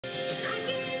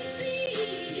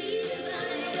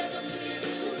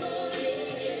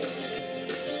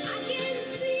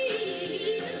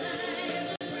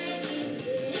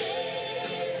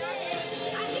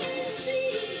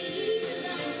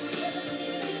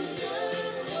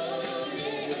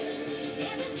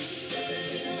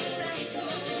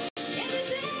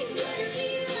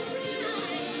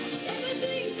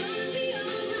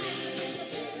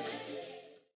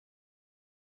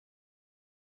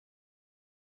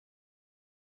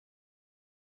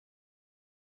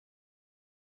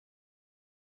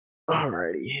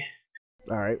Alrighty.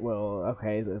 Alright, well,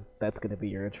 okay, that's gonna be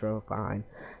your intro, fine.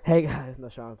 Hey guys,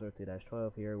 Nashawn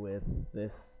 13-12 here with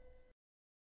this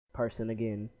person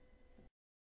again.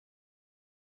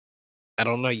 I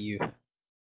don't know you.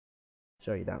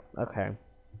 Sure you don't. Okay.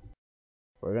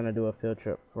 We're gonna do a field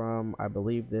trip from, I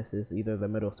believe this is either the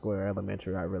middle school or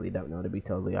elementary, I really don't know to be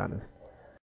totally honest.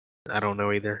 I don't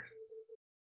know either.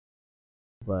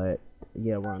 But,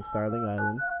 yeah, we're on Starling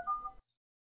Island.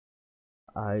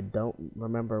 I don't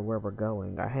remember where we're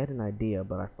going. I had an idea,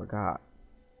 but I forgot.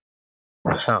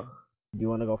 Huh. Do you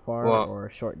want to go far Well, or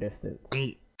short distance?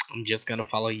 I'm just gonna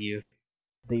follow you.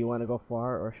 Do you want to go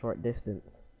far or short distance?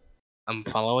 I'm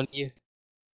following you.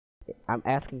 I'm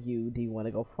asking you, do you want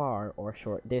to go far or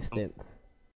short distance?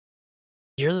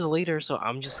 You're the leader, so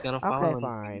I'm just gonna Okay, follow and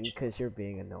fine, see. because you're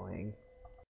being annoying.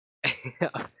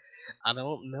 I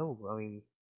don't know. I mean,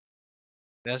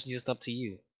 that's just up to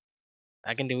you.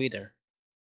 I can do either.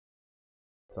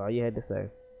 That's all you had to say.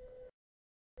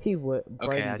 He would.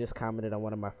 Okay. Brady just commented on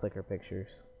one of my Flickr pictures.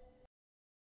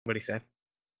 What'd he say?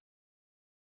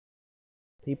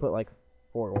 He put like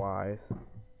 4 Ys.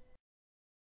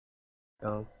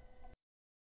 Oh.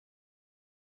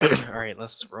 Alright,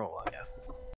 let's roll, I guess.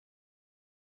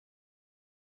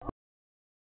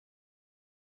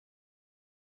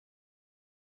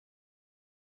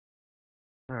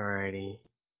 Alrighty.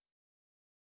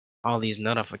 All these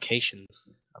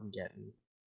notifications I'm getting.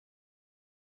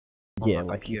 Yeah,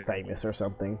 My like he's computer. famous or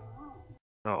something.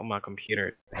 Not on my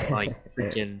computer. It's like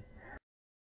freaking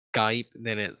Skype,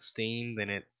 then it's Steam, then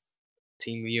it's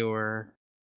TeamViewer.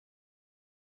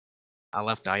 I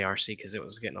left IRC because it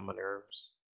was getting on my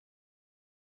nerves.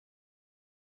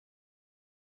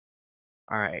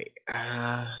 Alright,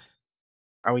 are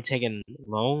we taking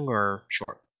long or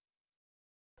short?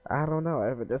 I don't know. I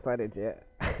haven't decided yet.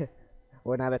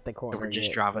 We're not at the So we're corner just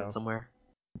yet, driving so somewhere?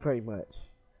 pretty much.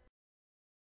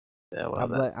 Yeah,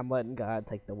 well, I'm letting God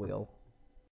take the wheel.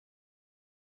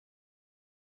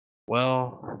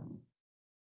 well,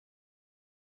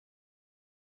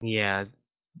 yeah,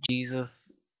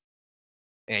 Jesus.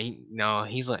 Yeah, no,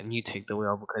 he's letting you take the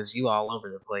wheel because you all over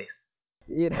the place.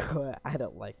 You know what? I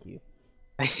don't like you.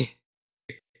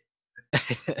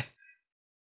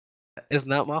 It's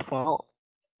not my fault.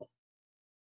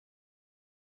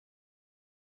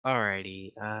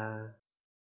 Alrighty,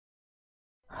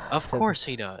 of course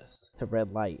he does. It's a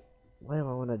red light. What do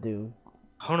I want to do?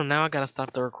 Hold on, now I gotta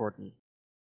stop the recording.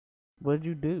 What did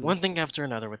you do? One thing after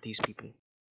another with these people.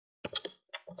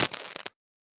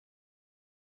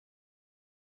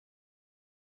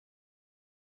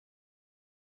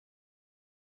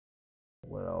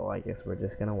 Well, I guess we're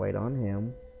just gonna wait on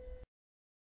him.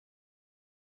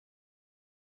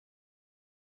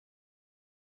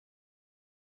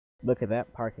 Look at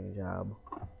that parking job.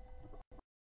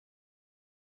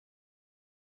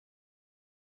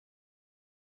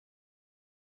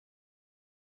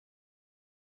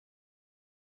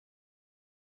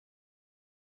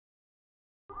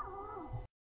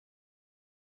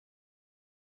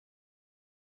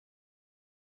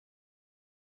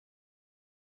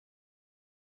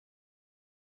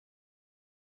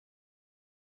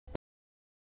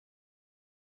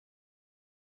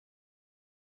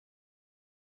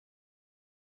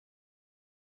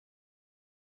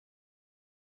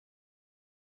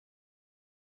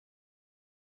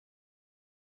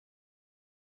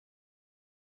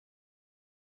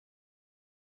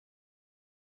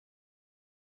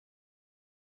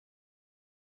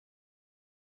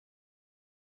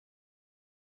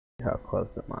 How close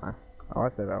am I? Oh,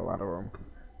 I still got a lot of room.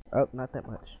 Oh, not that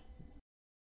much.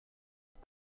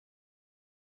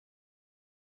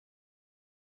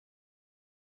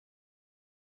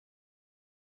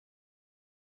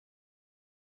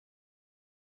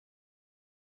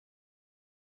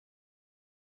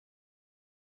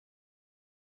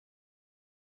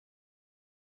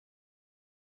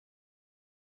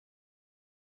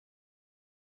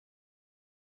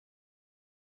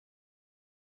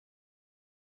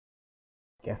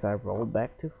 Guess I rolled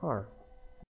back too far.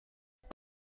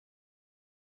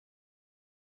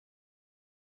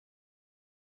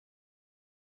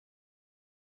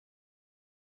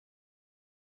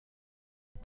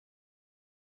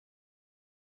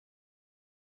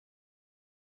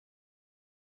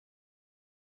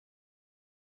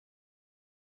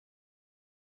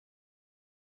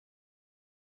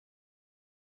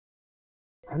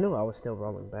 I knew I was still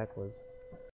rolling backwards.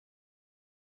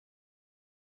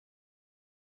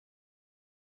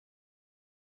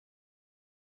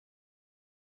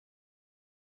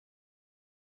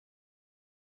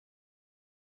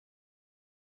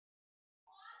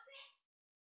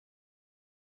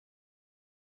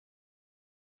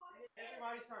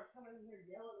 Everybody starts coming in here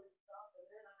yelling and stuff, and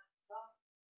then I stop.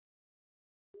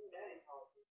 That ain't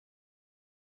politics.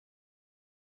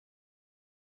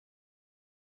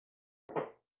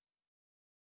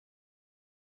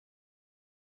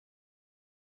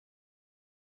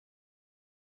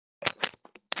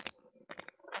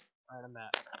 Alright, I'm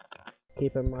back.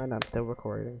 Keep in mind, I'm still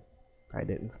recording. I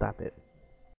didn't stop it.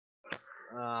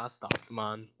 I stopped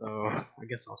mine, so I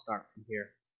guess I'll start from here.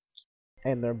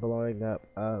 And they're blowing up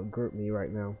group me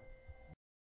right now.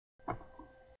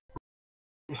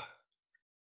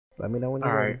 Let me know when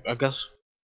you're ready. Alright, I guess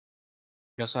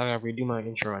I gotta redo my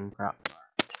intro and crap.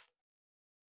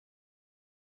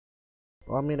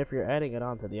 Well, I mean, if you're adding it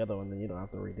on to the other one, then you don't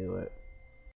have to redo it.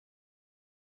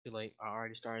 Too late. I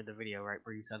already started the video right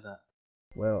where you said that.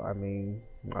 Well, I mean,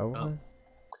 Oh.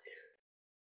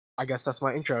 I guess that's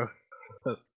my intro.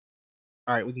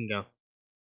 Alright, we can go.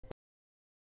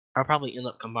 I'll probably end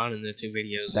up combining the two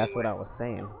videos. That's what I was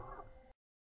saying.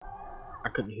 I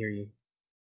couldn't hear you.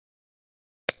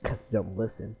 Cause you don't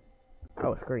listen. I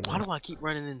was screaming. Why do I keep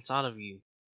running inside of you?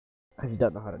 Cause you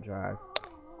don't know how to drive.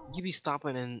 You be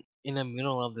stopping in the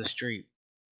middle of the street.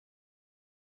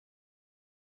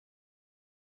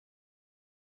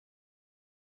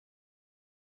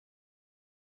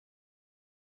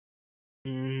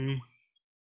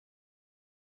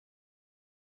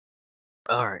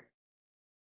 Alright.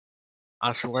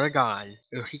 I swear to God,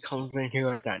 if he comes in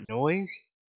here with that noise,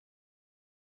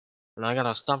 then I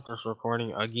gotta stop this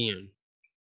recording again.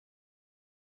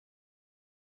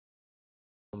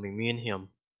 It'll be me and him.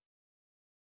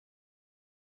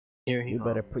 Here he You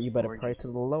better comes. pray to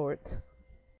the Lord.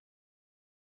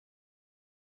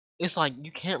 It's like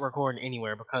you can't record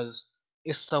anywhere because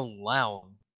it's so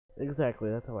loud.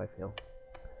 Exactly, that's how I feel.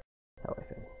 How I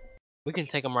feel. We can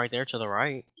take him right there to the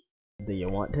right. Do you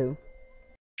want to?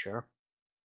 Sure.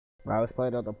 I was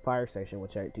playing on the fire station,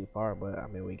 which ain't too far, but I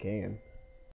mean we can.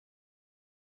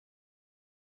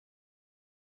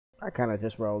 I kind of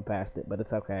just rolled past it, but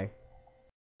it's okay.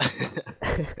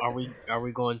 Are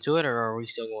we going to it or are we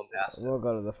still going past it? We'll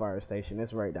go to the fire station.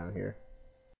 It's right down here.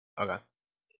 Okay.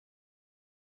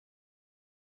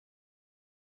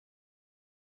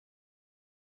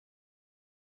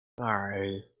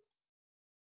 Alright.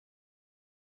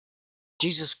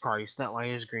 Jesus Christ, that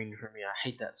light is green for me. I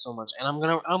hate that so much. And I'm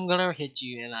gonna hit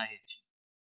you and I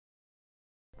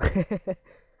hit you.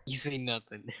 You see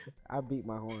nothing. I beat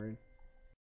my horn.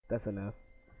 That's enough.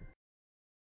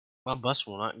 My bus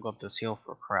will not go up this hill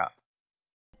for crap.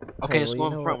 Okay, Okay, it's well,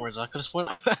 going frontwards. I could've sworn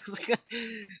I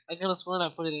could've sworn I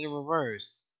put it in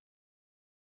reverse.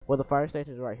 Well, the fire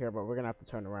station's right here, but we're gonna have to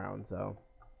turn around, so.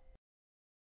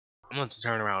 I'm going to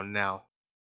turn around now.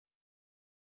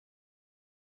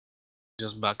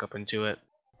 Just back up into it.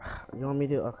 You want me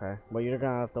to? Okay. Well, you're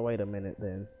gonna have to wait a minute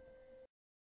then.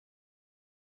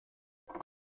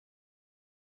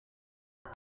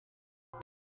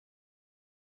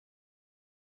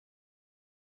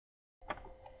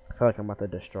 I feel like I'm about to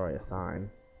destroy a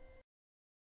sign.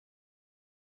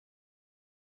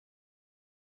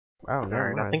 Oh, never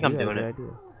Alright, mind. I think I'm doing it.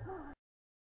 Idea.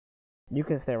 You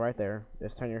can stay right there.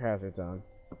 Just turn your hazards on.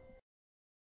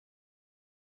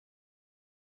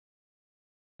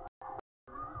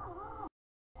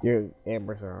 Your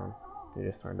ambers are on. You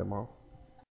just turned them off.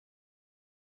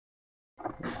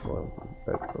 Well,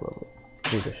 that's a little bit.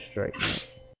 Do the straight.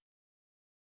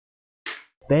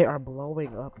 They are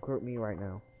blowing up group me right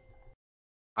now.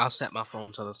 I'll set my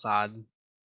phone to the side.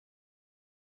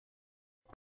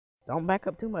 Don't back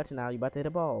up too much now. You about to hit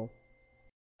a ball.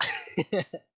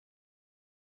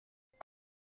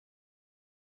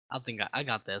 I think I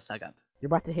got this. I got this. You're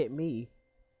about to hit me.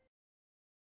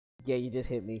 Yeah, you just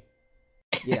hit me.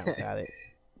 Yeah, I got it.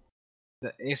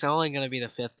 It's only gonna be the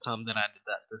 5th time that I did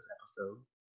that this episode.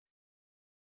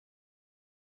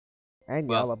 And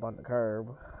y'all up on the curb.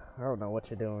 I don't know what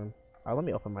you're doing. Oh, let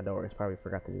me open my doors. Probably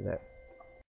forgot to do that.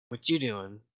 What you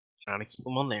doing? Trying to keep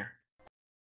them on there.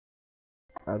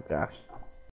 Oh gosh.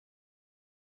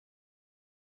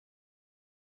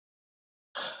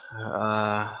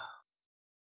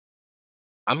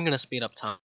 I'm gonna speed up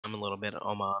time a little bit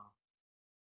on my.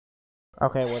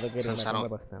 Okay, well they're getting Since back I on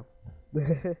the don't. bus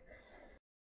now.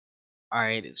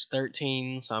 Alright, it's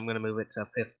 13, so I'm gonna move it to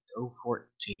 5th. Oh, 14.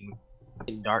 It's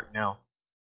getting dark now.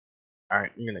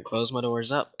 Alright, I'm gonna close my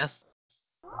doors up. Yes,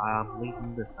 I'm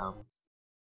leaving this time.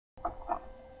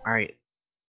 Alright.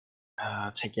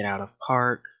 Take it out of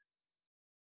park.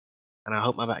 And I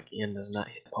hope my back end does not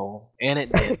hit the pole. And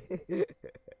it did.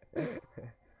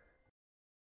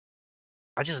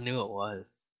 I just knew it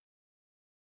was.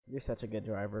 You're such a good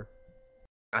driver.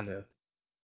 I know.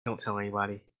 Don't tell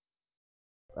anybody.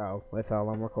 Oh, that's all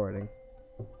I'm recording.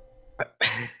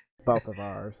 Both of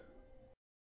ours.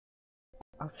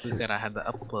 Oh, Who said I had to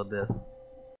upload this?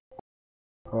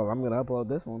 Well, I'm gonna upload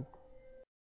this one.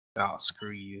 Oh,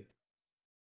 screw you.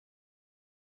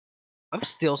 I'm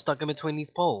still stuck in between these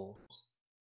poles.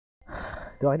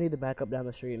 Do I need to back up down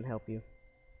the street and help you?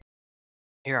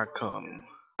 Here I come.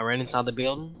 I ran inside the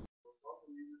building,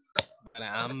 but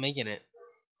I'm making it.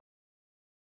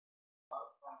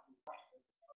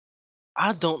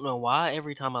 I don't know why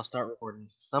every time I start recording,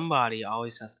 somebody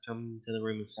always has to come into the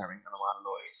room and start making a lot of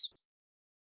noise.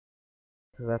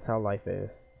 That's how life is.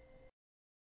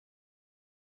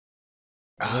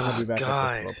 I'm gonna be back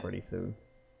at this floor pretty soon.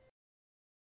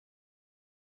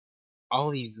 All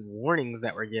these warnings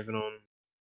that were given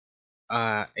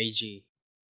on AG.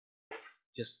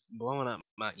 Just blowing up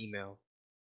my email.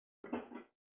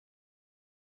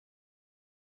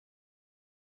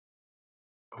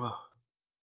 Ugh.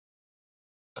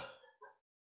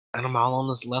 And I'm all on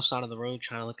this left side of the road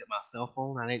trying to look at my cell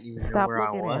phone. I didn't even know where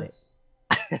I was.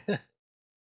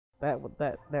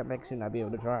 That makes you not be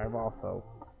able to drive also.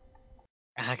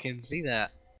 I can see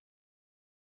that.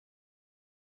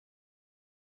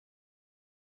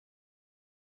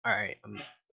 Alright, I'm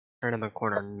turning the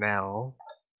corner now.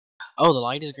 Oh, the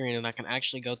light is green and I can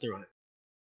actually go through it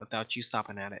without you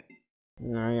stopping at it.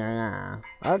 Nah.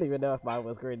 I don't even know if mine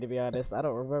was green, to be honest. I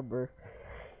don't remember.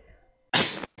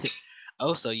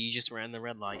 Oh, so you just ran the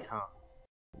red light, huh?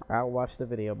 I'll watch the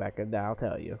video back and I'll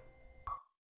tell you.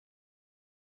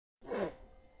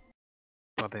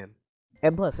 Well then.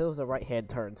 And plus, it was a right-hand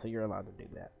turn, so you're allowed to do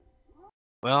that.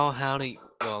 Well,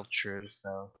 well, true,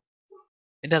 so.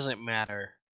 It doesn't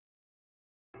matter.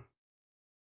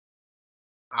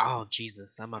 Oh,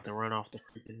 Jesus, I'm about to run off the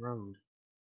freaking road.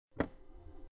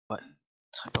 What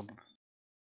type of...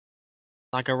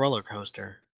 Like a roller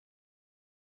coaster.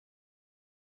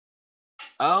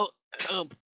 Oh!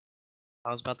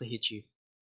 I was about to hit you.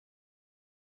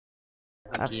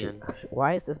 Again.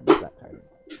 Why is this bus not turning?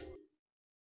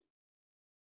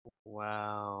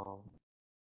 Wow.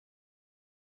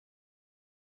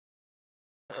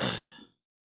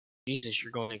 Jesus,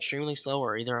 you're going extremely slow,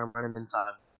 or either I'm running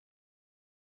inside.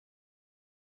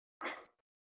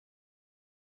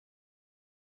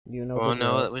 You know. Well,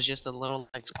 no, it was just a little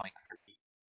leg spike for me.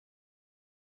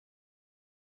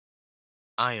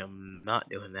 I am not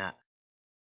doing that.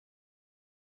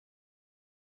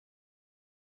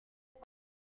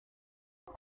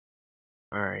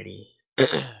 Alrighty.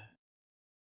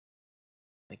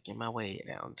 Making my way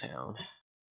downtown.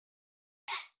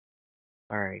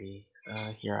 Alrighty.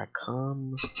 Here I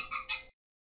come.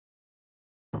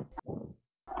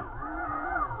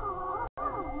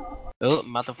 Oh, I'm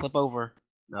about to flip over.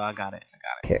 No, I got it.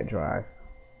 Can't drive.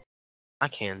 I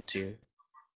can too.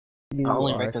 You I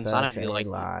only are wrecked inside of you like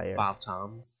liar. 5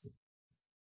 times.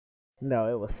 No,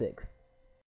 it was 6.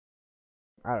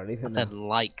 I don't even know. I said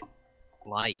like.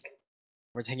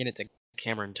 We're taking it to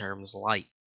Cameron terms, like.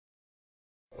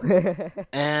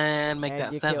 And make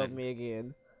that 7. Killed me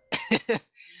again.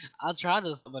 I tried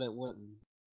this, but it wouldn't.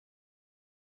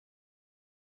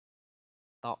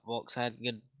 Thought Volks had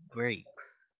good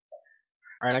brakes.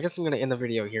 Alright, I guess I'm gonna end the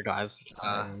video here, guys.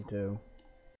 Me too.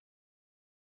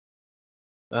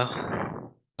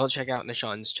 Well, don't check out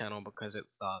Nishan's channel because it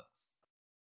sucks.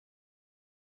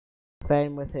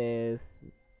 Same with his.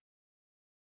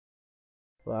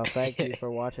 Well, thank you for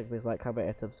watching. Please like, comment,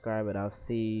 and subscribe, and I'll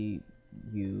see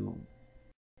you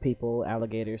people,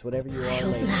 alligators, whatever you are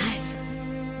later. Life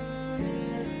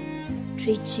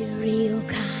treat you real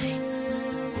kind,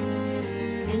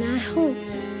 and I hope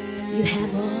you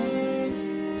have all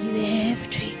you ever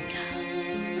dreamed of.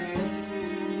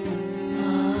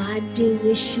 Oh, I do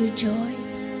wish you joy.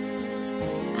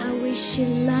 I wish you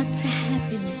lots of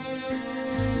happiness,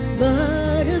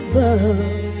 but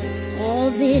above all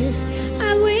this